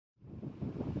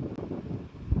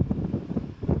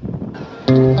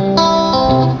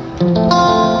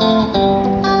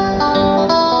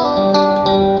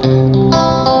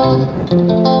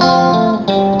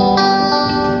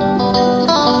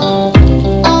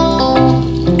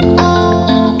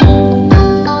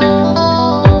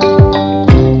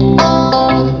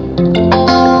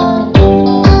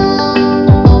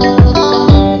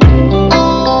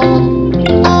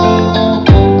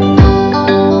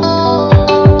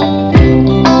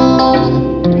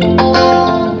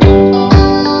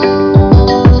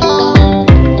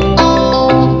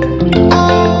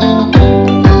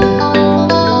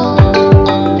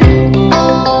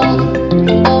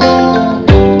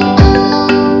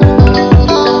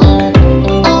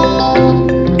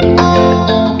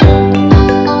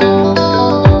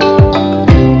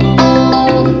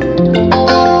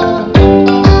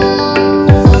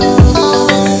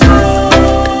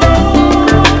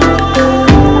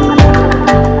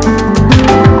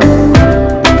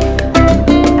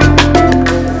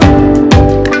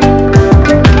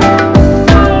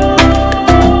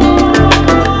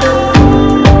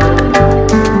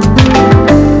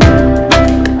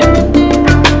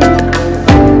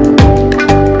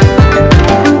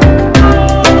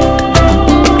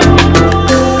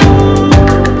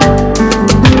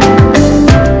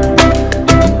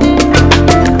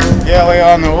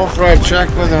On the off-road track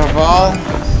with the Haval.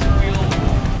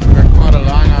 Got quite a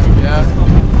lineup here.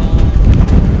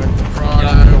 Got the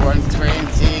Prado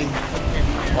 120,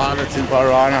 piloted by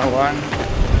Rhino 1.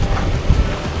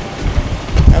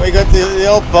 And we got the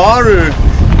old Baru.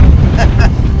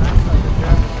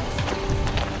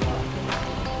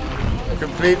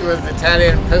 Complete with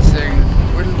Italian pissing.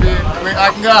 Wouldn't be.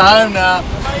 I can go home now.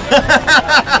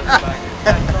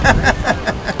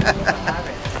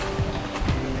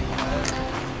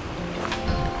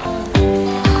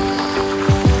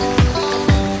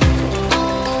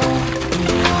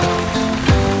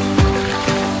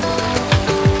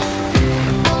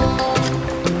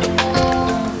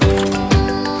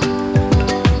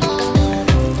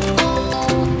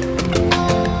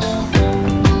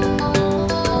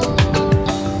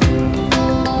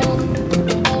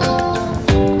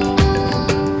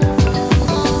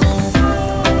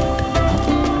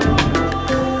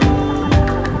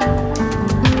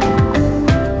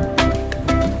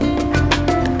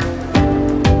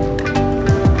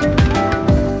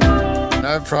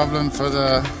 No problem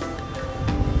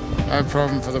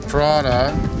for the Prado.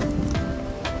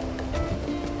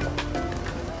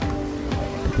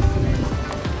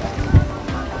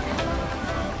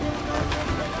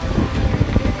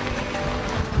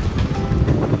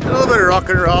 A little bit of rock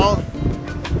and roll.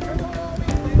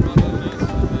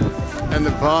 And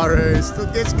the Baru still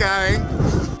gets going.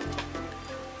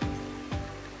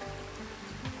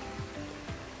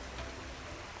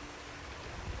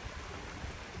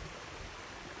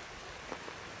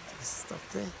 Stop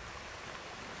there.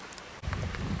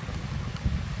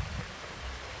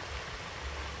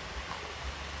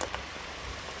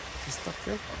 Just stop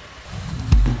there.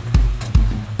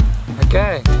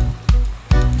 Okay.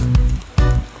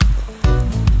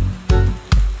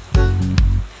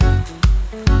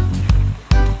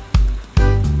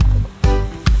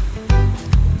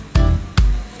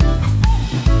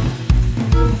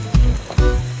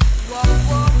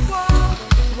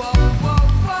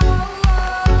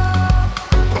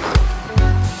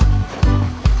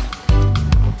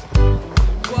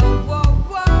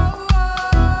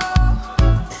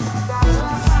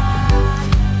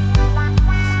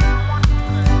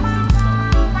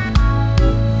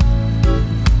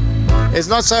 It's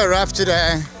not so rough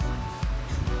today.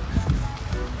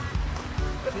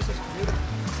 This is beautiful.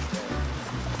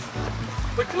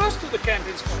 We're close to the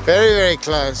camping spot. Very, very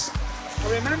close. I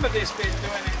remember this bit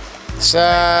doing it. So,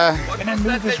 Can I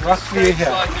move this roughly here?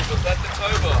 Was that the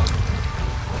tow bar?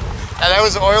 that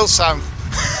was oil sump.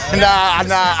 No,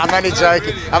 I'm only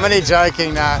joking. I'm only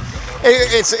joking now.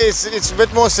 It's a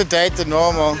bit more sedate than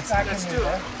normal. Let's do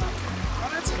it.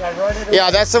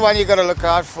 Yeah, that's the one you got to look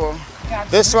out for.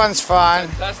 This one's fine.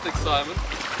 Fantastic, Simon.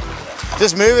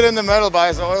 Just move it in the middle by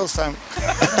his oil sump.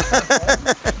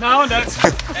 No, that's...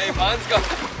 Hey, mine's got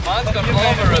lava at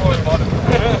the bottom.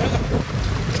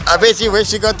 I bet you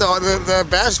wish you got the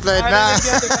bash blade now.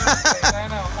 I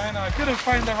know. I couldn't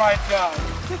find the right guy.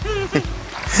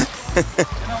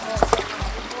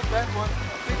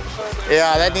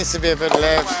 Yeah, that needs to be a bit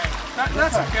left.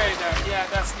 That's okay though. Yeah,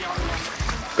 that's the only one.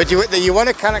 But you want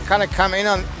to kind of come in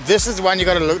on. This is the one you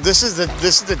got to look. This is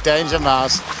the danger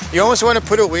mouse. You almost want to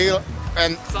put a wheel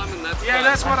and. Simon,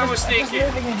 that's what I was thinking.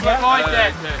 Avoid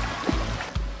that.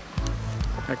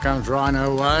 Here comes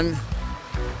Rhino 1.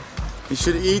 You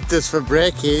should eat this for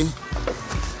brekkie.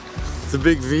 The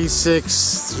big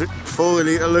V6 4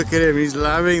 liter. Look at him, he's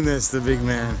loving this, the big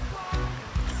man.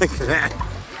 Look at that.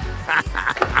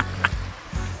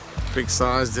 Big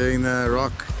size doing the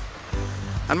rock.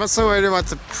 I'm not so worried about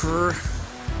the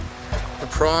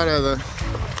Prado.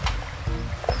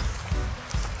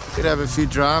 Could have a few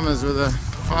dramas with a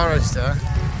Forester.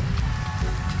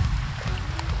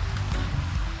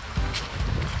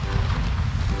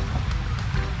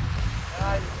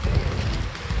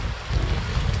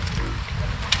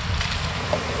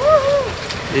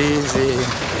 Easy.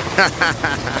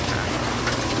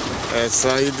 That's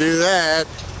how you do that.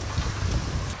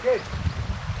 Good.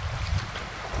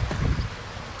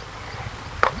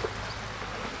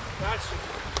 That's it.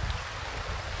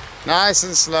 Nice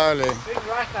and slowly. Swing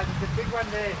right, lad. There's a big one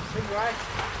there. Swing right.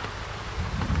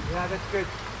 Yeah, that's good.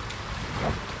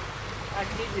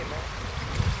 That's easy, man.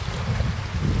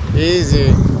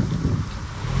 Easy.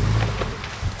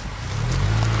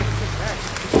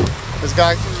 This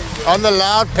guy on the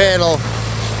loud pedal.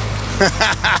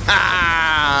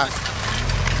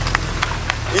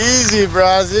 Easy,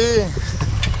 Brazzy.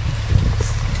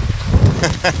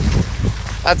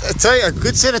 I tell you, a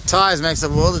good set of tyres makes a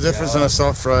world of difference on a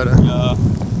soft roader. Yeah.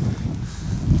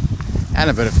 And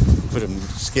a bit of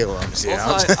skill, obviously.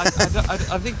 Also,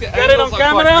 I think the Got it on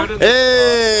camera?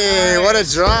 Hey, what a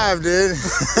drive, dude.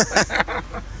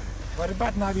 What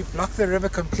about now we block the river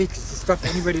completely to stop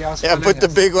anybody else? Yeah, put the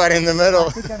big one in the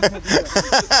middle.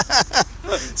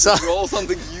 So, roll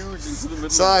something huge into the middle.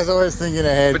 So I was always thinking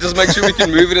ahead. But just make sure we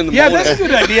can move it in the Yeah, morning. that's a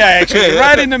good idea actually.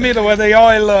 Right in the middle where the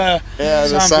oil. Yeah,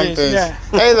 the sun things. Yeah.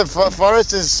 Hey, the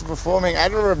Forest is performing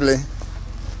admirably.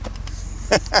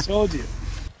 Told you.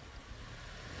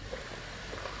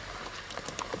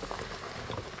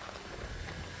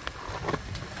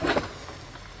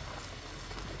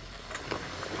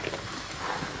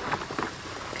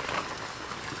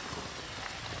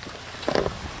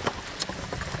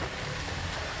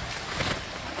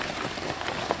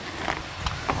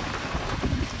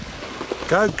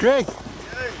 Go, Greg.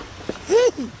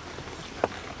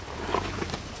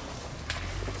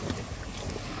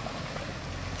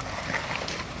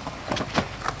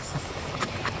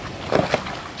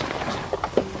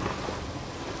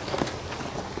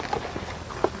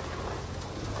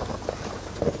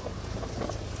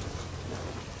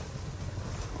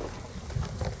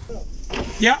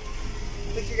 Yeah. I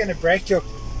think you're going to break your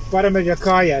bottom of your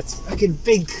car. Yeah, it's fucking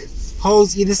big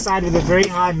holes either side with a very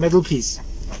high middle piece.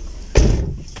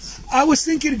 I was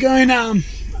thinking going going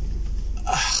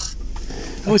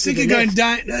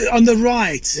down on the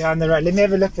right. Yeah, on the right. Let me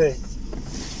have a look there.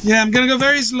 Yeah, I'm gonna go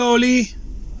very slowly.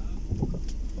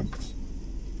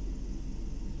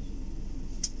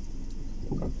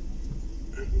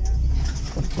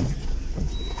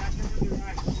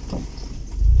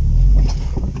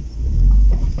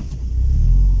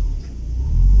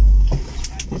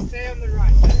 Stay on the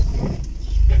right.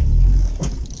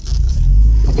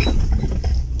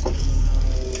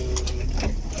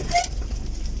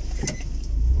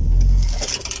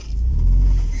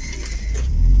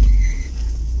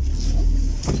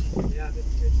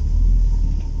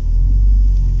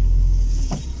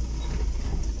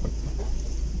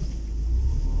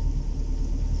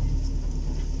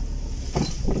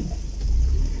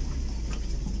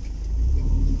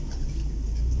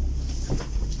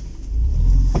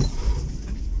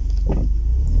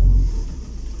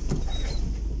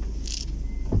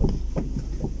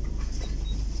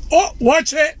 Oh,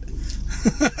 watch it!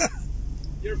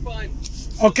 You're fine.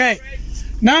 Okay,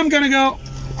 now I'm gonna go,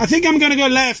 I think I'm gonna go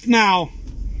left now.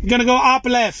 I'm gonna go up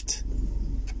left.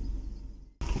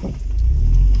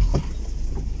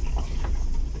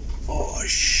 Oh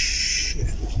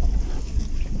shit.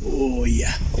 Oh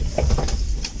yeah.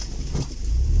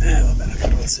 Vabbè, la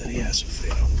carrozzeria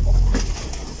soffrirà un po'.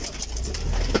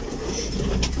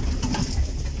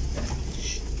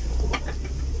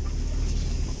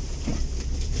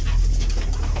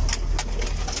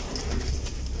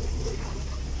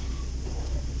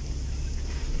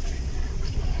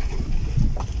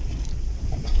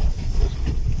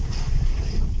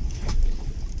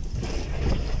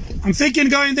 I'm thinking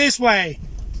going this way.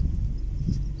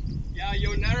 Yeah,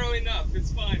 you're narrow enough.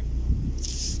 It's fine.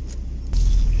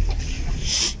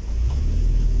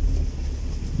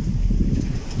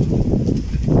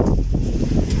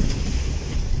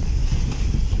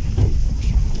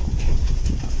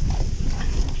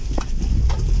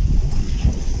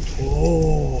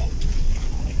 Oh.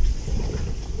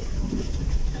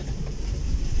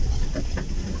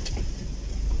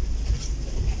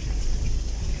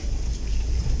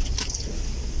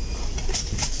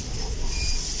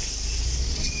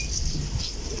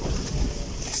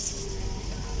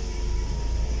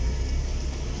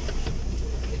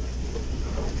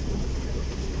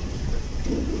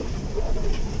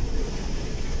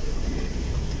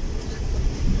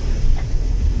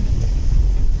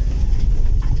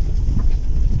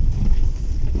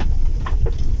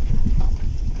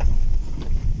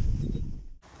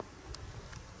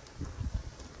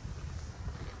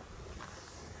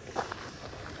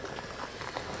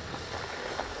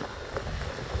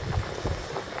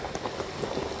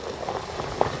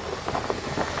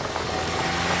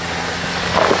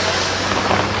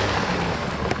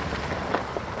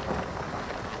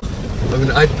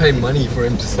 I'd pay money for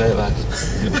him to say that.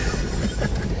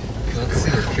 Can't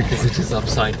see it because it is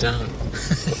upside down.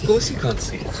 Of course you can't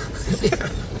see it.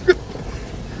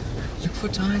 Look for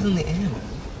tires on the air, man.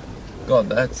 God,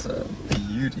 that's a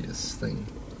beauteous thing.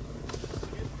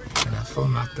 And I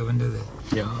film out the window there.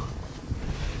 Yeah.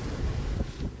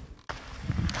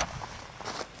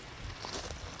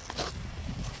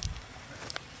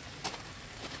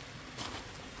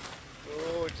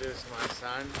 Gorgeous, my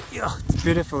son. Yeah, it's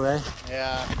beautiful, eh?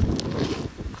 Yeah.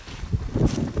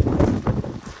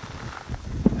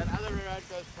 That other road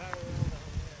goes parallel.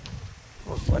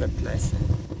 Oh, what a place.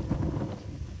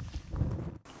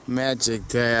 Magic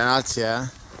day out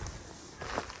here.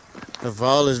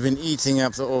 Haval has been eating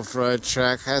up the off-road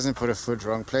track, hasn't put a foot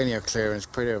wrong, plenty of clearance,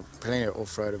 plenty of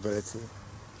off-road ability.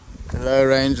 The low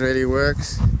range really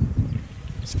works.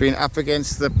 It's been up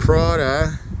against the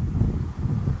Prado.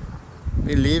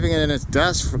 Been leaving it in its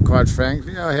dust, for quite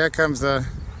frankly. Oh, here comes the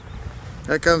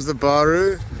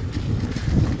Baru,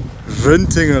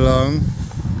 vinting along.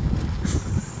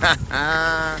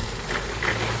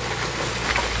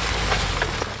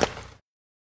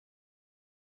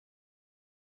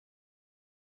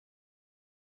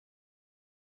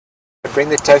 Bring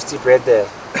the toasty bread there.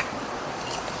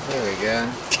 There we go.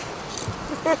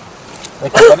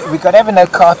 We got to have a no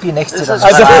copy next to us.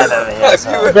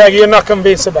 Greg, you're not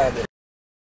convinced about it.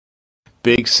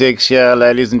 Big Six here,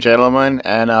 ladies and gentlemen,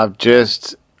 and I've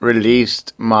just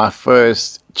released my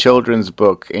first children's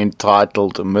book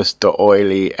entitled Mr.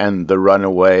 Oily and the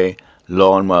Runaway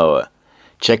Lawnmower.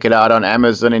 Check it out on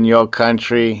Amazon in your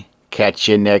country. Catch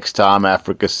you next time,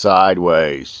 Africa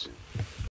Sideways.